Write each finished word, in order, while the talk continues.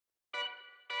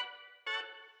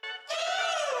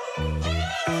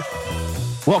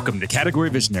Welcome to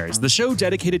Category Visionaries, the show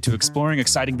dedicated to exploring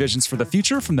exciting visions for the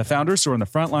future from the founders who are on the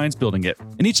front lines building it.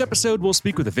 In each episode, we'll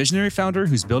speak with a visionary founder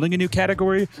who's building a new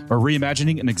category or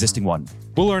reimagining an existing one.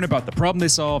 We'll learn about the problem they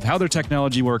solve, how their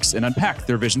technology works, and unpack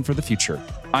their vision for the future.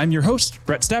 I'm your host,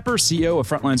 Brett Stapper, CEO of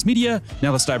Frontlines Media.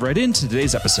 Now let's dive right into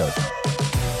today's episode.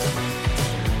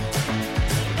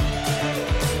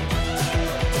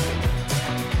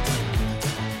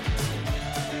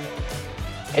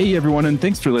 Hey everyone, and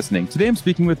thanks for listening. Today I'm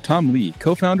speaking with Tom Lee,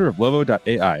 co-founder of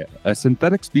LOVO.ai, a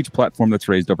synthetic speech platform that's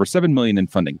raised over $7 million in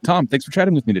funding. Tom, thanks for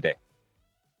chatting with me today.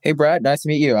 Hey Brad, nice to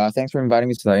meet you. Thanks for inviting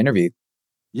me to the interview.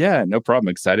 Yeah, no problem.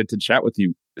 Excited to chat with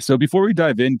you. So before we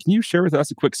dive in, can you share with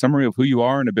us a quick summary of who you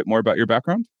are and a bit more about your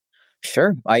background?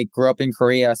 Sure. I grew up in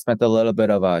Korea, spent a little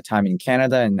bit of time in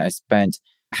Canada, and I spent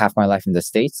half my life in the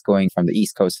States, going from the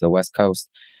East Coast to the West Coast.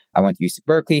 I went to UC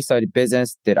Berkeley, studied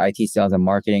business, did IT sales and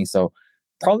marketing. So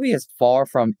probably as far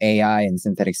from AI and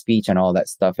synthetic speech and all that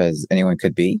stuff as anyone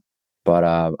could be. But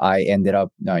I ended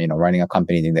up, running a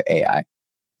company doing the AI.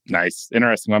 Nice.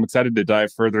 Interesting. Well, I'm excited to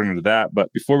dive further into that.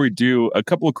 But before we do, a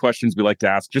couple of questions we like to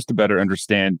ask just to better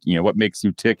understand, what makes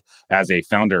you tick as a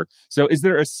founder. So is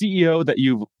there a CEO that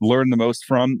you've learned the most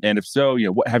from? And if so,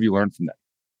 what have you learned from that?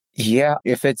 Yeah,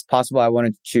 if it's possible, I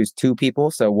wanted to choose two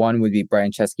people. So one would be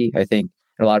Brian Chesky. I think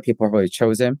a lot of people probably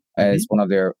chose him as one of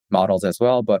their models as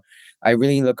well. But I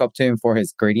really look up to him for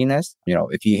his grittiness.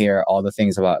 If you hear all the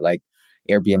things about like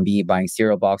Airbnb buying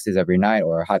cereal boxes every night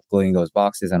or hot gluing those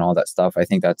boxes and all that stuff, I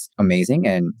think that's amazing.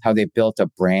 And how they built a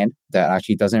brand that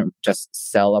actually doesn't just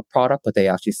sell a product, but they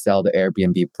actually sell the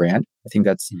Airbnb brand. I think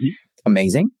that's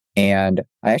amazing. And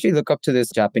I actually look up to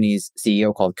this Japanese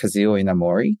CEO called Kazuo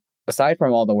Inamori. Aside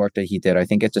from all the work that he did, I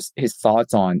think it's just his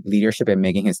thoughts on leadership and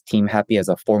making his team happy as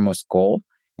a foremost goal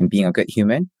and being a good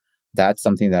human. That's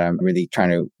something that I'm really trying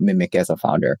to mimic as a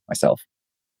founder myself.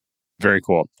 Very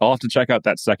cool. I'll have to check out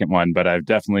that second one, but I've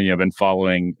definitely been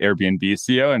following Airbnb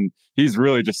CEO, and he's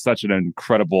really just such an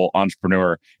incredible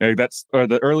entrepreneur. That's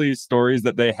the early stories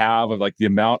that they have of like the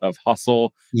amount of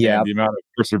hustle and the amount of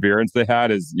perseverance they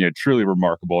had is truly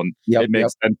remarkable, and it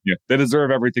makes sense. They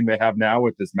deserve everything they have now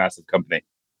with this massive company.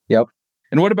 Yep.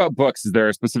 And what about books? Is there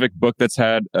a specific book that's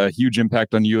had a huge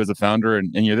impact on you as a founder?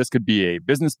 And this could be a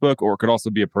business book or it could also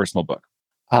be a personal book.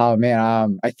 Oh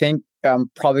man, I think I'm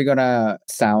probably gonna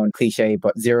sound cliche,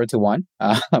 but 0 to 1.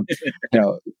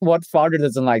 What founder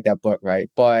doesn't like that book, right?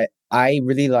 But I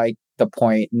really like the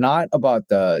point, not about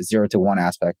the 0 to 1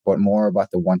 aspect, but more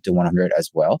about the 1 to 100 as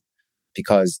well,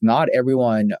 because not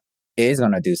everyone is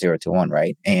gonna do 0 to 1,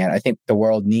 right? And I think the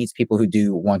world needs people who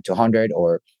do 1 to 100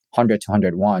 or 100 to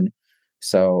 101.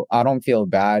 So I don't feel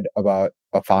bad about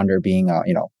a founder being a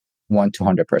 1 to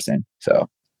 100 person. So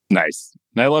nice.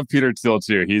 And I love Peter Thiel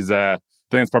too. He's I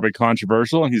think it's probably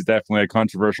controversial, and he's definitely a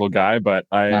controversial guy. But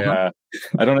I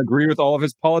don't agree with all of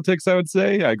his politics. I would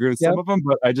say I agree with some of them,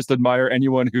 but I just admire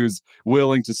anyone who's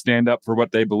willing to stand up for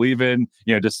what they believe in.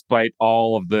 despite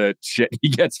all of the shit he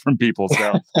gets from people.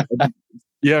 So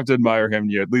you have to admire him.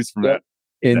 At least from that.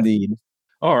 Indeed.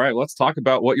 All right, let's talk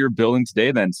about what you're building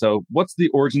today then. So what's the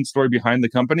origin story behind the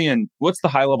company, and what's the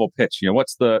high-level pitch?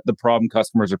 What's the problem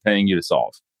customers are paying you to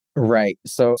solve? Right.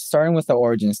 So starting with the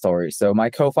origin story. So my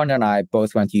co-founder and I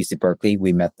both went to UC Berkeley.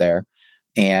 We met there.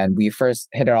 And we first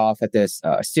hit it off at this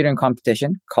student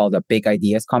competition called the Big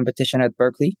Ideas competition at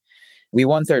Berkeley. We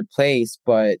won third place,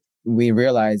 but we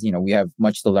realized, we have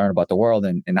much to learn about the world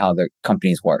and how the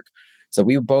companies work. So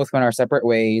we both went our separate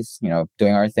ways,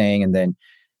 doing our thing. And then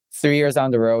 3 years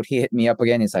down the road, he hit me up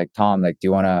again. He's like, Tom,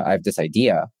 I have this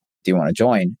idea. Do you want to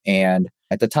join? And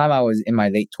at the time I was in my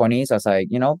late 20s, I was like,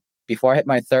 before I hit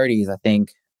my 30s, I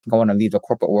think I want to leave the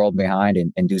corporate world behind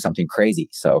and do something crazy.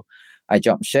 So I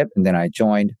jumped ship and then I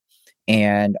joined.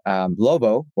 And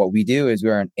LOVO, what we do is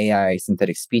we're an AI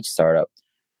synthetic speech startup,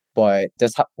 but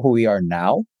that's who we are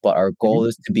now. But our goal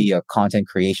is to be a content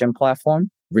creation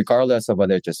platform, regardless of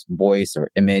whether it's just voice or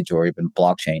image or even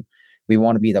blockchain. We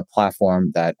want to be the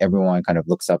platform that everyone kind of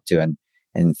looks up to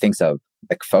and thinks of,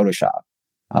 like Photoshop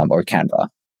or Canva.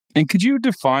 And could you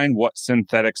define what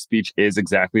synthetic speech is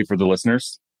exactly for the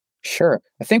listeners? Sure.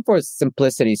 I think for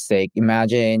simplicity's sake,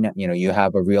 imagine, you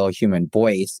have a real human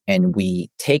voice and we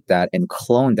take that and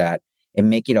clone that and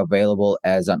make it available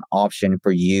as an option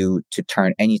for you to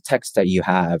turn any text that you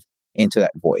have into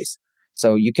that voice.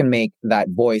 So you can make that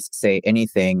voice say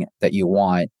anything that you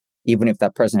want, even if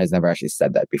that person has never actually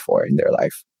said that before in their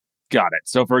life. Got it.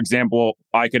 So for example,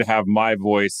 I could have my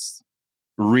voice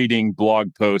reading blog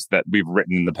posts that we've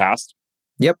written in the past.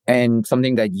 Yep. And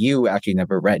something that you actually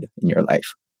never read in your life.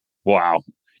 Wow.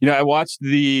 I watched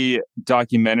the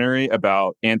documentary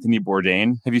about Anthony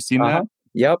Bourdain. Have you seen that?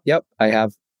 Yep, I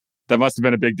have. That must have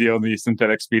been a big deal in the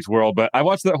synthetic speech world. But I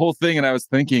watched that whole thing and I was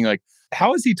thinking, like,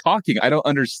 how is he talking? I don't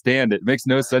understand it. It makes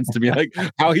no sense to me, like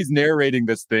how he's narrating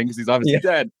this thing because he's obviously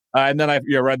Yeah. dead. And then I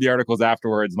read the articles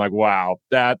afterwards. I'm like, wow,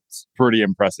 that's pretty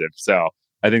impressive. So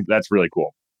I think that's really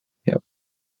cool. Yep.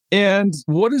 And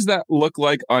what does that look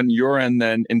like on your end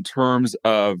then in terms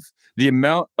of the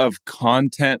amount of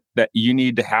content that you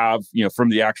need to have, from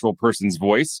the actual person's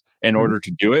voice in Mhm. order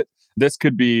to do it? This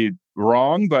could be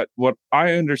wrong, but what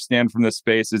I understand from this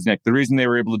space is, Nick, the reason they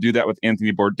were able to do that with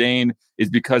Anthony Bourdain is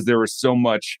because there was so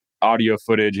much audio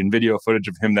footage and video footage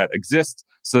of him that exists.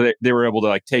 So they were able to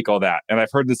like take all that. And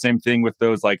I've heard the same thing with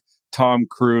those like Tom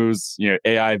Cruise,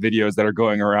 AI videos that are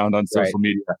going around on Right. social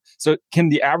media. So can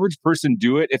the average person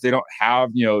do it if they don't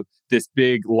have, this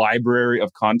big library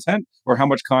of content, or how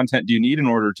much content do you need in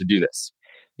order to do this?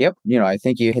 Yep. I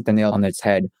think you hit the nail on its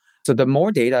head. So the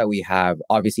more data we have,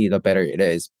 obviously, the better it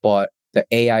is. But the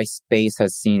AI space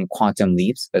has seen quantum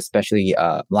leaps, especially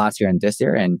last year and this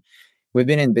year. And we've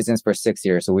been in business for 6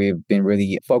 years. So we've been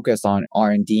really focused on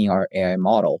R&D our AI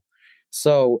model.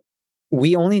 So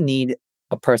we only need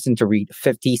a person to read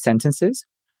 50 sentences.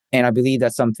 And I believe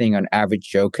that's something an average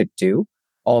Joe could do.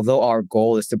 Although our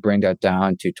goal is to bring that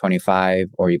down to 25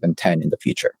 or even 10 in the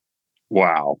future.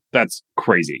 Wow, that's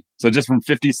crazy. So just from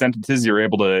 50 sentences, you're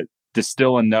able to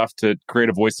distill enough to create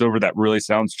a voiceover that really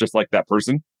sounds just like that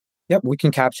person? Yep, we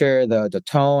can capture the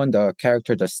tone, the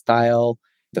character, the style,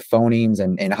 the phonemes,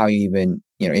 and how you even,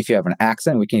 if you have an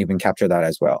accent, we can even capture that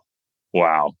as well.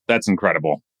 Wow, that's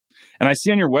incredible. And I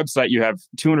see on your website you have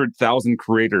 200,000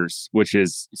 creators, which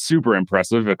is super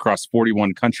impressive across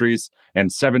 41 countries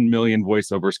and 7 million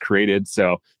voiceovers created.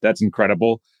 So that's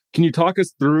incredible. Can you talk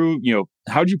us through,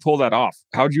 how'd you pull that off?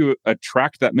 How'd you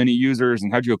attract that many users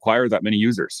and how'd you acquire that many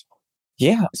users?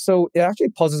 Yeah, so it actually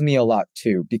puzzles me a lot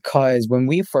too, because when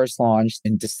we first launched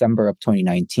in December of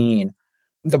 2019,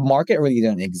 the market really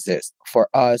didn't exist. For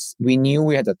us, we knew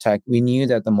we had the tech, we knew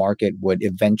that the market would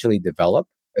eventually develop.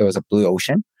 It was a blue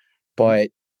ocean. But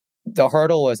the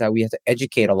hurdle was that we had to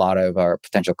educate a lot of our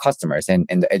potential customers, and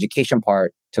the education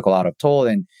part took a lot of toll.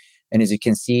 And as you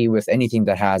can see with anything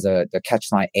that has the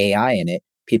catchline AI in it,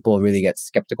 people really get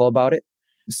skeptical about it.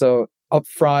 So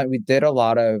upfront, we did a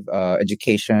lot of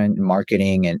education,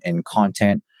 marketing, and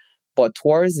content. But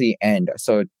towards the end,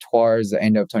 so towards the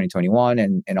end of 2021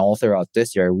 and all throughout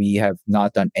this year, we have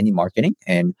not done any marketing,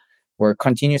 and we're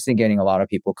continuously getting a lot of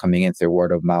people coming in through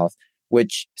word of mouth,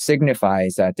 which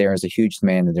signifies that there is a huge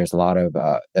demand and there's a lot of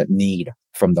need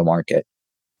from the market.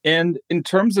 And in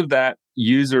terms of that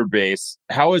user base,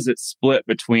 how is it split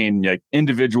between like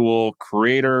individual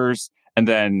creators and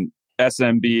then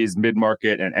SMBs,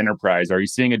 mid-market, and enterprise? Are you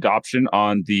seeing adoption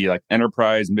on the like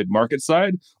enterprise mid-market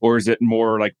side, or is it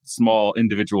more like small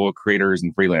individual creators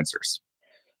and freelancers?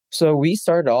 So we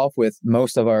started off with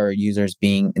most of our users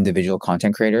being individual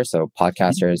content creators, so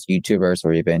podcasters, YouTubers,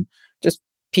 or even just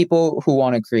people who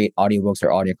want to create audiobooks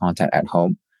or audio content at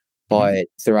home. Mhm. But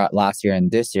throughout last year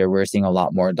and this year, we're seeing a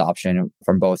lot more adoption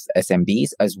from both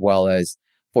SMBs as well as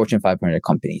Fortune 500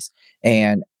 companies.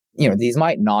 And, these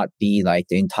might not be like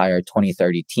the entire 20,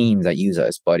 30 teams that use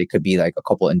us, but it could be like a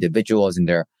couple individuals in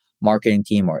their marketing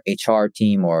team or HR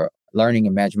team or learning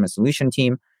and management solution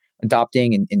team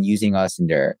adopting and using us in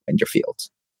their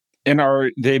fields. And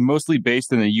are they mostly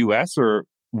based in the US, or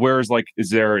is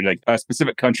there like a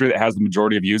specific country that has the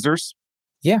majority of users?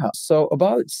 Yeah. So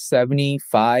about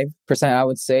 75%, I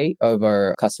would say, of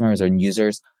our customers and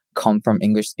users come from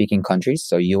English speaking countries.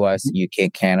 So US, UK,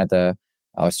 Canada,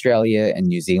 Australia, and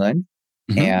New Zealand.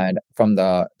 Mhm. And from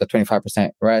the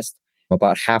 25% rest,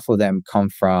 about half of them come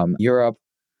from Europe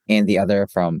and the other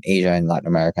from Asia and Latin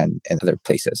America and other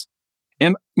places.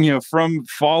 And from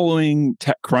following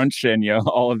TechCrunch and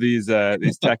all of these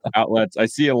tech outlets, I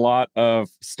see a lot of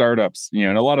startups,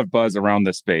 and a lot of buzz around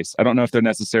this space. I don't know if they're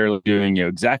necessarily doing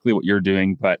exactly what you're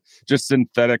doing, but just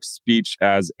synthetic speech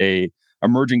as a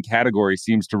emerging category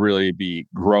seems to really be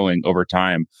growing over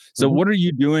time. So, Mhm. what are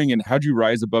you doing, and how do you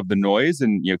rise above the noise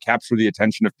and capture the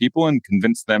attention of people and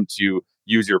convince them to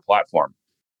use your platform?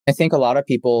 I think a lot of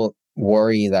people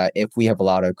worry that if we have a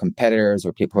lot of competitors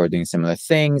or people who are doing similar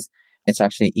things, it's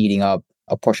actually eating up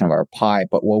a portion of our pie.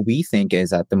 But what we think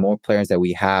is that the more players that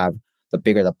we have, the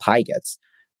bigger the pie gets.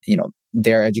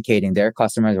 They're educating their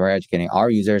customers, we're educating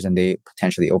our users, and they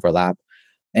potentially overlap.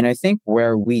 And I think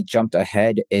where we jumped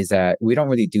ahead is that we don't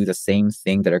really do the same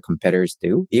thing that our competitors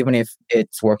do, even if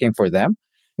it's working for them.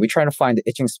 We try to find the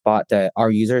itching spot that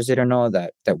our users didn't know,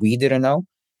 that we didn't know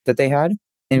that they had.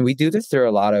 And we do this through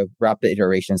a lot of rapid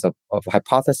iterations of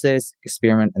hypothesis,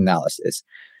 experiment analysis.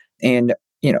 And,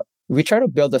 we try to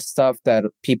build the stuff that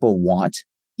people want,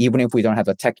 even if we don't have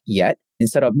the tech yet,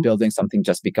 instead of building something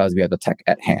just because we have the tech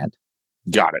at hand.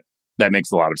 Got it. That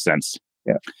makes a lot of sense.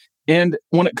 Yeah. And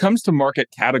when it comes to market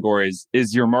categories,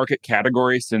 is your market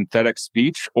category synthetic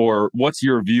speech, or what's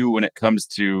your view when it comes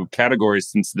to categories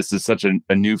since this is such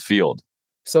a new field?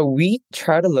 So we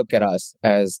try to look at us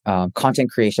as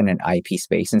content creation and IP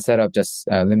space instead of just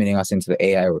limiting us into the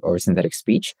AI or synthetic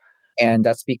speech. And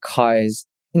that's because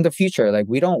in the future, like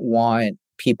we don't want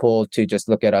people to just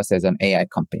look at us as an AI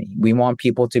company. We want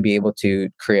people to be able to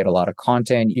create a lot of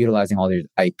content utilizing all their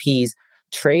IPs,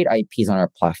 trade IPs on our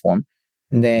platform.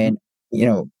 And then,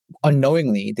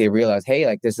 unknowingly they realize, hey,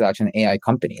 like this is actually an AI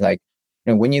company. Like,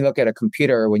 when you look at a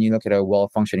computer, when you look at a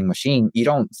well-functioning machine, you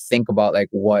don't think about like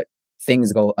what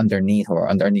things go underneath or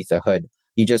underneath the hood.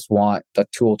 You just want the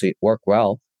tool to work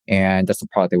well. And that's the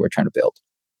product that we're trying to build.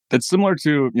 It's similar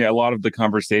to a lot of the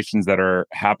conversations that are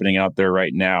happening out there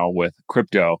right now with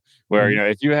crypto, where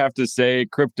if you have to say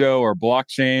crypto or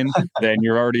blockchain, then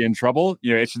you're already in trouble.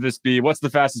 It should just be what's the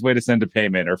fastest way to send a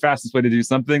payment or fastest way to do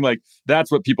something. Like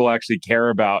that's what people actually care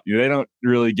about. They don't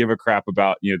really give a crap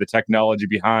about the technology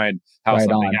behind how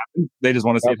something happened. They just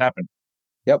want to see it happen.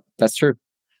 Yep, that's true.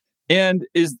 And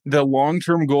is the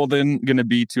long-term goal then going to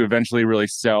be to eventually really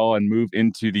sell and move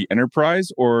into the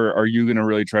enterprise, or are you going to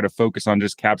really try to focus on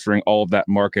just capturing all of that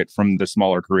market from the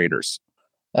smaller creators?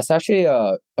 That's actually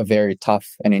a very tough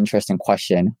and interesting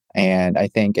question. And I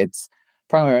think it's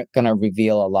probably going to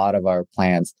reveal a lot of our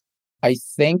plans. I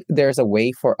think there's a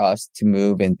way for us to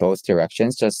move in both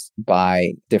directions just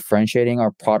by differentiating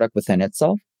our product within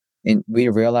itself. And we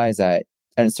realize that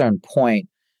at a certain point,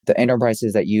 the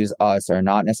enterprises that use us are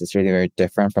not necessarily very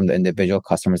different from the individual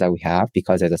customers that we have,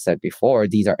 because as I said before,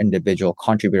 these are individual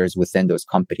contributors within those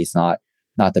companies, not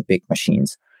the big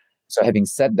machines. So having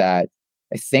said that,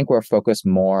 I think we're focused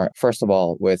more, first of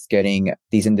all, with getting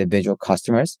these individual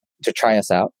customers to try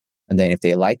us out. And then if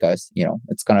they like us,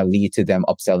 it's going to lead to them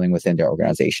upselling within their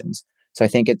organizations. So I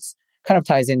think it's kind of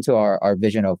ties into our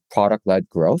vision of product-led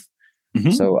growth.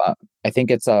 So I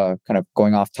think it's kind of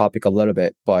going off topic a little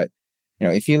bit, but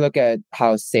if you look at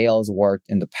how sales worked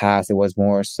in the past, it was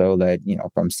more so led,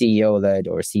 from CEO led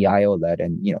or CIO led.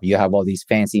 And, you have all these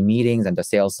fancy meetings and the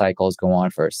sales cycles go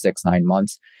on for 6-9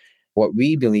 months. What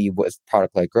we believe with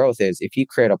product-led growth is if you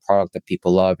create a product that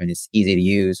people love and it's easy to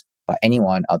use by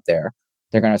anyone out there,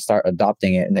 they're going to start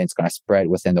adopting it and then it's going to spread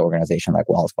within the organization like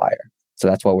wildfire. So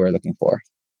that's what we're looking for.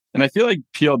 And I feel like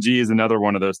PLG is another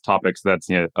one of those topics that's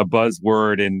a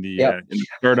buzzword in the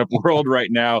startup world right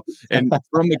now. And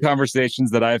from the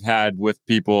conversations that I've had with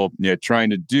people trying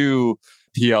to do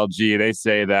PLG, they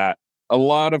say that a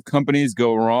lot of companies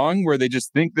go wrong where they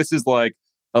just think this is like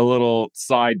a little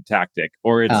side tactic,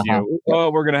 or it's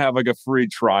we're going to have like a free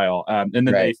trial, and then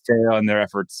they fail and their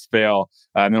efforts fail.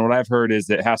 And then what I've heard is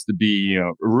it has to be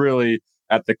really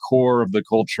at the core of the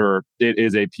culture. It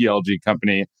is a PLG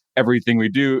company. Everything we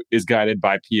do is guided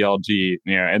by PLG,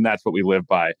 and that's what we live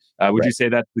by. Would you say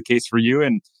that's the case for you?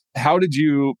 And how did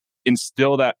you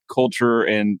instill that culture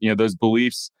and those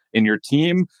beliefs in your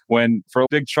team when, for a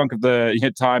big chunk of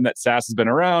the time that SaaS has been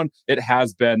around, it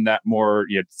has been that more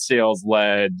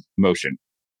sales-led motion?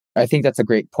 I think that's a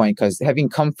great point, because having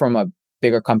come from a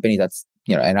bigger company that's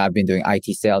and I've been doing IT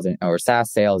sales or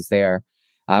SaaS sales there,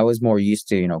 I was more used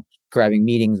to grabbing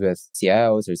meetings with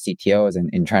CIOs or CTOs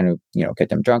and trying to, get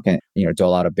them drunk and, do a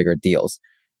lot of bigger deals.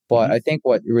 But I think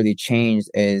what really changed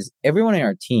is everyone in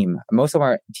our team, most of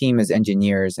our team is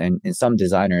engineers and some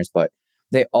designers, but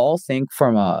they all think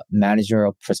from a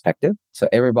managerial perspective. So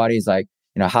everybody's like,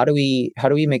 how do we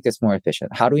make this more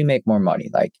efficient? How do we make more money?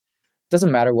 Like, it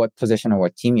doesn't matter what position or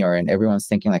what team you're in. Everyone's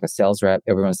thinking like a sales rep.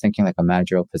 Everyone's thinking like a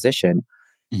managerial position.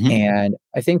 And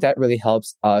I think that really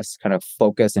helps us kind of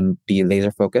focus and be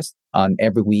laser focused on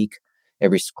every week,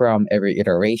 every scrum, every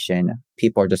iteration.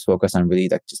 People are just focused on really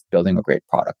like just building a great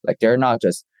product. Like they're not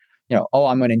just, oh,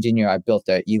 I'm an engineer, I built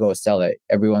it, you go sell it.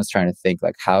 Everyone's trying to think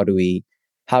like, how do we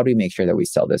make sure that we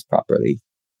sell this properly?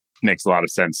 Makes a lot of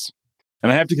sense.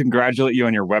 And I have to congratulate you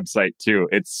on your website too.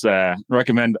 It's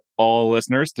recommend all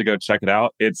listeners to go check it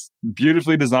out. It's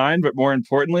beautifully designed, but more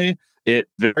importantly, it's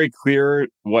very clear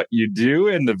what you do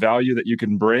and the value that you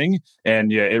can bring.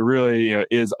 And it really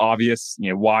is obvious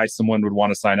why someone would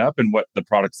want to sign up and what the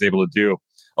product is able to do.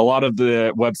 A lot of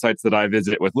the websites that I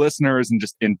visit with listeners and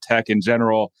just in tech in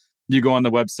general, you go on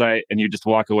the website and you just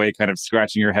walk away kind of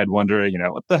scratching your head wondering,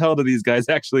 what the hell do these guys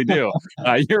actually do?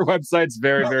 Your website's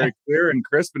very, very clear and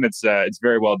crisp, and it's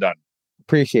very well done.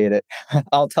 Appreciate it.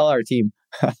 I'll tell our team.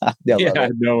 Yeah,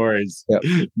 no worries. Yep.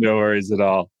 No worries at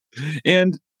all.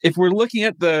 And If we're looking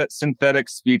at the synthetic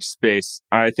speech space,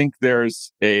 I think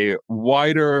there's a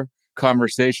wider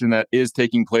conversation that is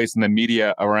taking place in the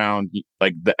media around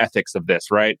like the ethics of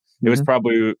this, right? It was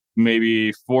probably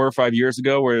maybe 4 or 5 years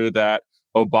ago where that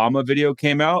Obama video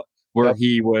came out where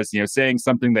he was, saying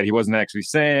something that he wasn't actually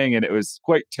saying, and it was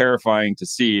quite terrifying to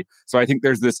see. So I think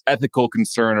there's this ethical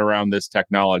concern around this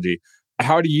technology.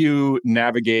 How do you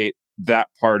navigate that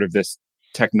part of this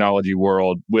technology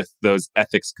world with those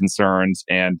ethics concerns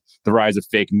and the rise of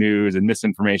fake news and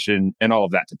misinformation and all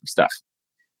of that type of stuff?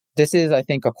 This is, I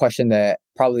think, a question that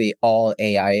probably all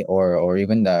AI or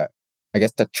even the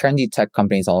trendy tech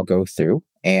companies all go through.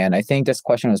 And I think this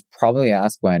question was probably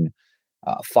asked when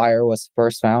fire was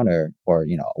first found or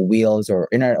wheels or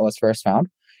internet was first found.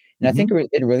 And I think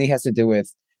it really has to do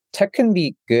with tech can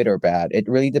be good or bad. It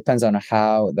really depends on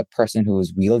how the person who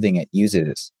is wielding it uses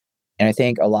it. And I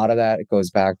think a lot of that goes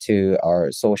back to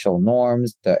our social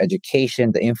norms, the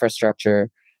education, the infrastructure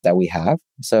that we have.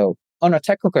 So on a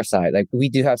technical side, like we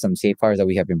do have some safeguards that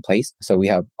we have in place. So we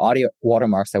have audio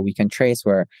watermarks that we can trace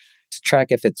where to track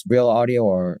if it's real audio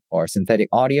or synthetic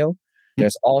audio.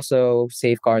 There's also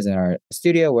safeguards in our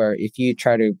studio where if you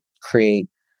try to create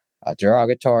a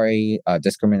derogatory,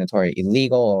 discriminatory,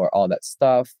 illegal, or all that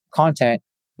stuff, content,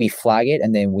 we flag it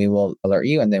and then we will alert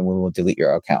you and then we will delete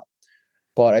your account.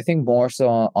 But I think more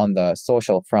so on the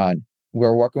social front,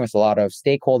 we're working with a lot of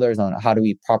stakeholders on how do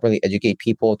we properly educate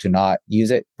people to not use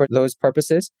it for those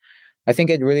purposes. I think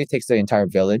it really takes the entire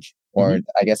village, or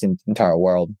I guess the entire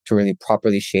world, to really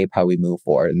properly shape how we move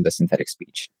forward in the synthetic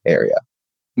speech area.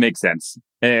 Makes sense.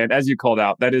 And as you called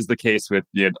out, that is the case with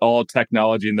all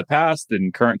technology in the past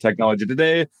and current technology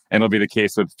today. And it'll be the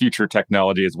case with future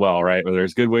technology as well, right? Where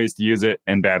there's good ways to use it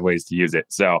and bad ways to use it.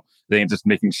 So I think just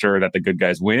making sure that the good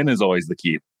guys win is always the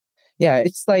key. Yeah,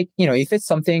 it's like, if it's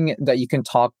something that you can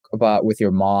talk about with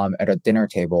your mom at a dinner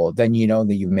table, then you know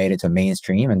that you've made it to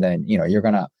mainstream. And then, your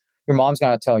mom's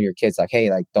going to tell your kids like, hey,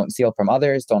 like don't steal from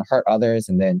others, don't hurt others,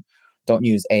 and then don't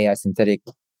use AI synthetic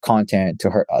content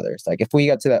to hurt others. Like if we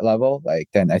get to that level, like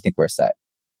then I think we're set.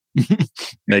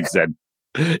 Makes sense.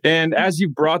 And as you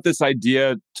brought this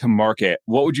idea to market,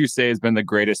 what would you say has been the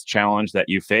greatest challenge that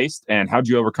you faced and how did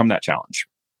you overcome that challenge?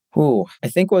 I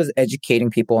think was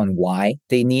educating people on why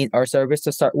they need our service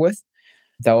to start with.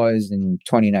 That was in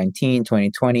 2019,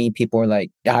 2020. People were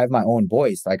like, I have my own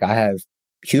voice. Like I have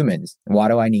humans. Why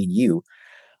do I need you?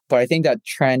 But I think that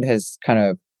trend has kind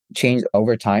of changed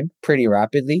over time pretty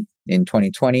rapidly. In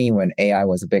 2020, when AI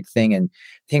was a big thing. And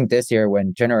I think this year,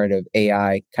 when generative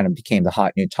AI kind of became the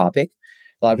hot new topic,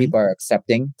 a lot of people are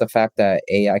accepting the fact that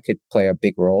AI could play a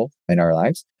big role in our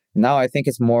lives. Now, I think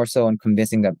it's more so in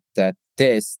convincing that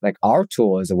this, like our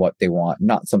tool is what they want,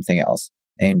 not something else.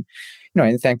 And,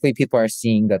 and thankfully, people are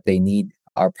seeing that they need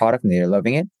our product and they're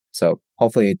loving it. So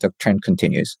hopefully the trend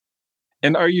continues.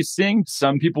 And are you seeing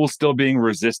some people still being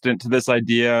resistant to this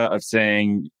idea of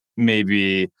saying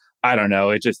maybe, I don't know,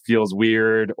 it just feels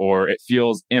weird or it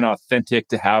feels inauthentic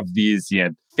to have these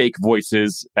fake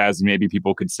voices, as maybe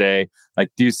people could say? Like,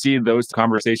 do you see those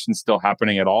conversations still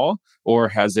happening at all? Or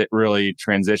has it really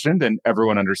transitioned and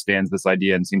everyone understands this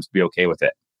idea and seems to be okay with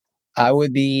it? I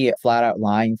would be flat out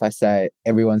lying if I said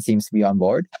everyone seems to be on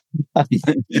board.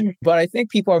 But I think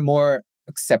people are more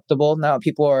acceptable now.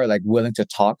 People are like willing to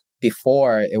talk.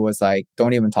 Before it was like,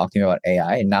 don't even talk to me about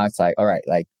AI. And now it's like, all right,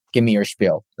 like, give me your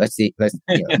spiel. Let's see. Let's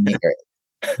hear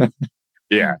it.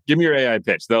 Yeah. Give me your AI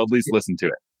pitch. They'll at least listen to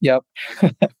it. Yep.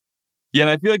 Yeah. And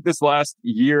I feel like this last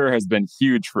year has been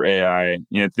huge for AI.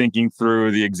 Thinking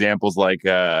through the examples like,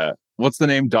 what's the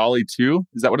name? Dolly 2?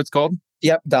 Is that what it's called?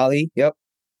 Yep. Dolly. Yep.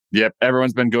 Yep.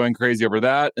 Everyone's been going crazy over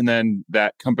that. And then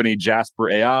that company Jasper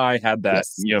AI had that,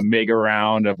 mega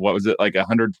round of what was it, like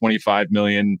 125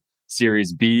 million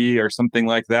Series B or something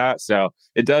like that. So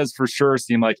it does for sure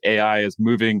seem like AI is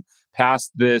moving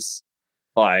past this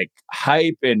like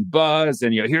hype and buzz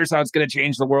and here's how it's going to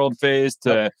change the world phase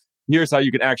to here's how you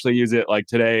can actually use it. Like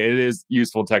today, it is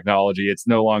useful technology. It's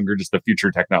no longer just a future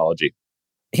technology.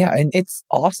 Yeah, and it's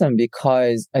awesome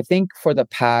because I think for the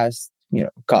past,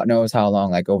 God knows how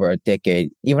long, like over a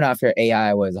decade, even after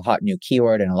AI was a hot new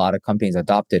keyword and a lot of companies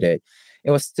adopted it,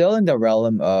 it was still in the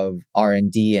realm of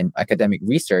R&D and academic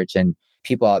research, and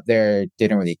people out there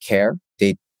didn't really care.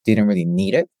 They didn't really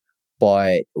need it.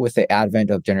 But with the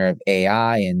advent of generative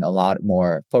AI and a lot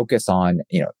more focus on,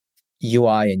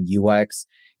 UI and UX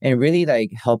and really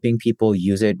like helping people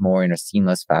use it more in a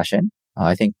seamless fashion,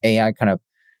 I think AI kind of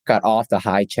got off the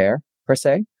high chair per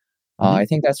se. I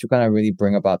think that's going to really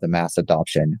bring about the mass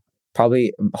adoption.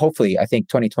 Probably, hopefully, I think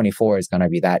 2024 is going to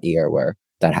be that year where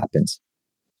that happens.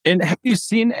 And have you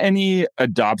seen any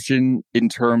adoption in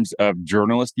terms of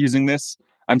journalists using this?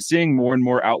 I'm seeing more and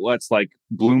more outlets like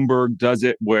Bloomberg does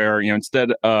it where,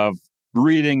 instead of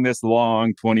reading this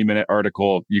long 20-minute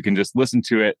article, you can just listen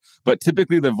to it. But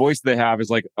typically the voice they have is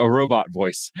like a robot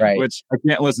voice, Right. which I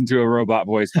can't listen to a robot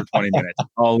voice for 20 minutes.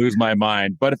 I'll lose my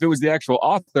mind. But if it was the actual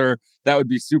author, that would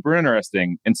be super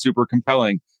interesting and super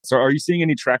compelling. So are you seeing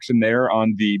any traction there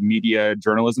on the media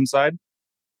journalism side?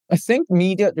 I think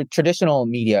media, the traditional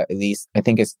media at least, I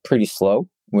think is pretty slow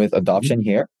with adoption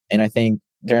here. And I think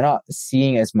they're not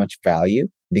seeing as much value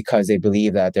because they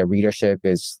believe that their readership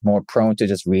is more prone to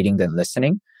just reading than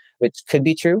listening, which could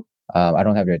be true. I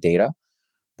don't have their data,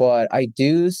 but I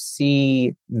do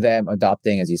see them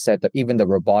adopting, as you said, even the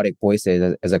robotic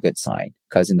voices as a good sign.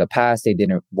 Because in the past, they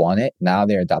didn't want it. Now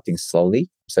they're adopting slowly.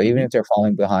 So even if they're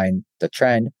falling behind the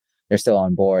trend, they're still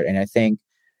on board. And I think,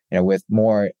 with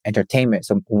more entertainment,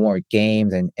 so more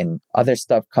games and other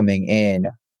stuff coming in,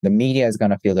 the media is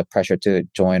going to feel the pressure to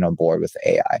join on board with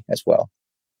AI as well.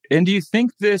 And do you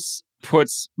think this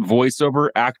puts voiceover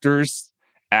actors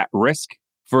at risk?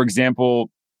 For example,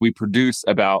 we produce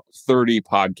about 30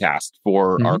 podcasts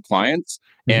for our clients,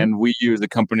 and we use a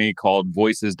company called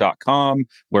voices.com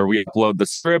where we upload the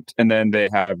script, and then they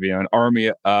have an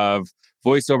army of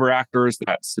voiceover actors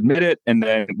that submit it, and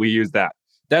then we use that.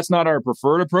 That's not our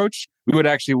preferred approach. We would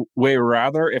actually way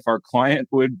rather if our client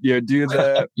would do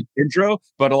the intro,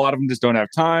 but a lot of them just don't have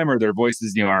time or their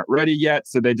voices aren't ready yet,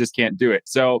 so they just can't do it.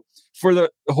 So for the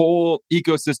whole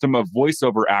ecosystem of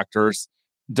voiceover actors,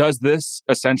 does this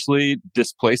essentially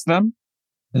displace them?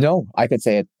 No, I could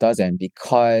say it doesn't,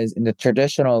 because in the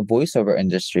traditional voiceover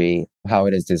industry, how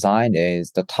it is designed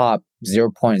is the top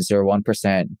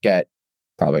 0.01% get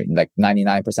probably like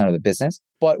 99% of the business.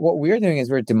 But what we're doing is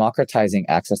we're democratizing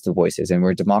access to voices, and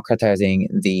we're democratizing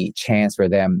the chance for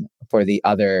them, for the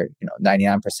other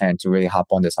 99% to really hop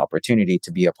on this opportunity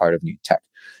to be a part of new tech.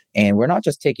 And we're not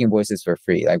just taking voices for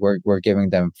free. Like we're giving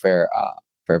them fair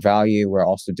value. We're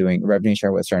also doing revenue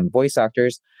share with certain voice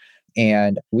actors.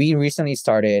 And we recently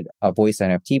started a voice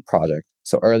NFT project.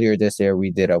 So earlier this year,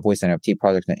 we did a voice NFT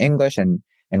project in English. And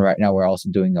right now we're also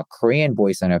doing a Korean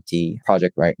voice NFT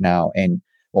project right now. And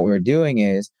what we're doing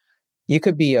is you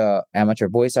could be an amateur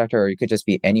voice actor, or you could just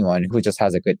be anyone who just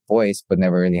has a good voice, but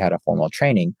never really had a formal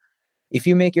training. If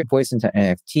you make your voice into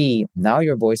NFT, now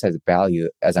your voice has value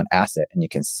as an asset, and you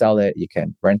can sell it, you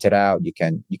can rent it out, you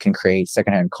can create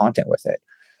secondhand content with it.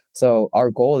 So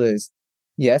our goal is,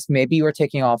 yes, maybe we're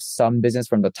taking off some business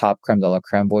from the top creme de la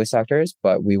creme voice actors,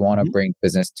 but we want to bring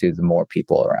business to the more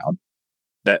people around.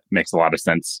 That makes a lot of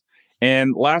sense.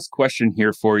 And last question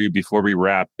here for you before we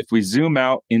wrap. If we zoom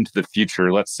out into the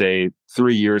future, let's say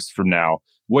 3 years from now,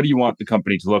 what do you want the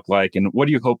company to look like? And what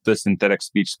do you hope the synthetic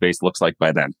speech space looks like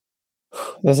by then?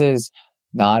 This is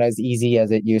not as easy as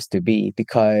it used to be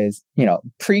because,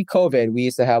 pre-COVID, we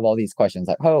used to have all these questions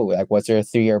like, what's your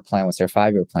 3-year plan? What's your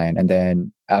 5-year plan? And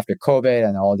then after COVID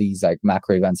and all these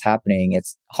macro events happening,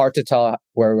 it's hard to tell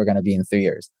where we're going to be in 3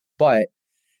 years. But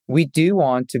we do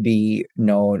want to be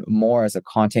known more as a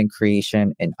content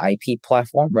creation and IP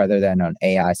platform rather than an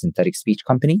AI synthetic speech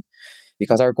company,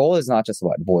 because our goal is not just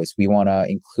about voice. We want to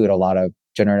include a lot of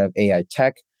generative AI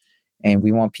tech, and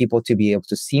we want people to be able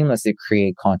to seamlessly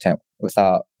create content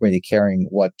without really caring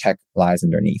what tech lies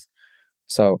underneath.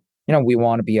 So, we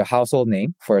want to be a household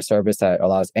name for a service that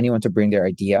allows anyone to bring their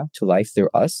idea to life through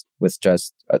us with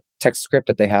just a text script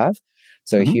that they have.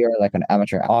 So if you're like an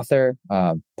amateur author,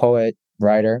 poet,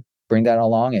 writer, bring that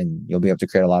along and you'll be able to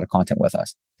create a lot of content with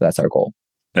us. So that's our goal.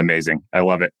 Amazing. I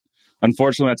love it.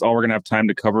 Unfortunately, that's all we're going to have time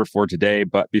to cover for today.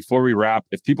 But before we wrap,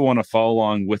 if people want to follow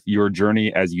along with your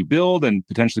journey as you build and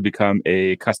potentially become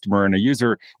a customer and a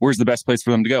user, where's the best place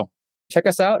for them to go? Check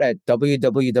us out at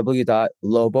www.lovo.ai.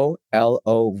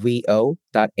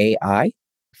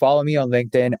 Follow me on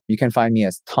LinkedIn. You can find me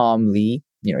as Tom Lee.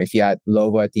 If you add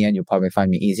Lovo at the end, you'll probably find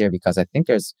me easier because I think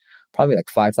there's probably like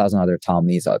 5,000 other Tom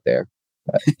Lees out there.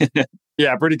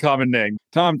 Yeah, pretty common name.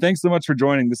 Tom, thanks so much for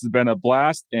joining. This has been a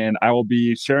blast, and I will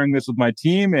be sharing this with my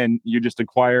team. And you just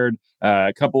acquired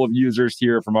a couple of users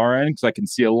here from our end because I can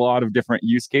see a lot of different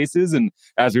use cases. And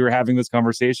as we were having this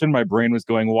conversation, my brain was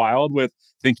going wild with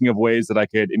thinking of ways that I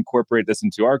could incorporate this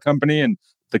into our company and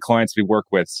the clients we work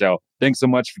with. So thanks so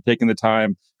much for taking the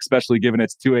time, especially given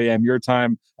it's 2 a.m. your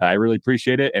time. I really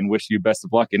appreciate it and wish you best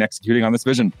of luck in executing on this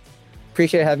vision.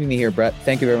 Appreciate having me here, Brett.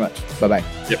 Thank you very much. Bye-bye.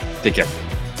 Yep. Take care.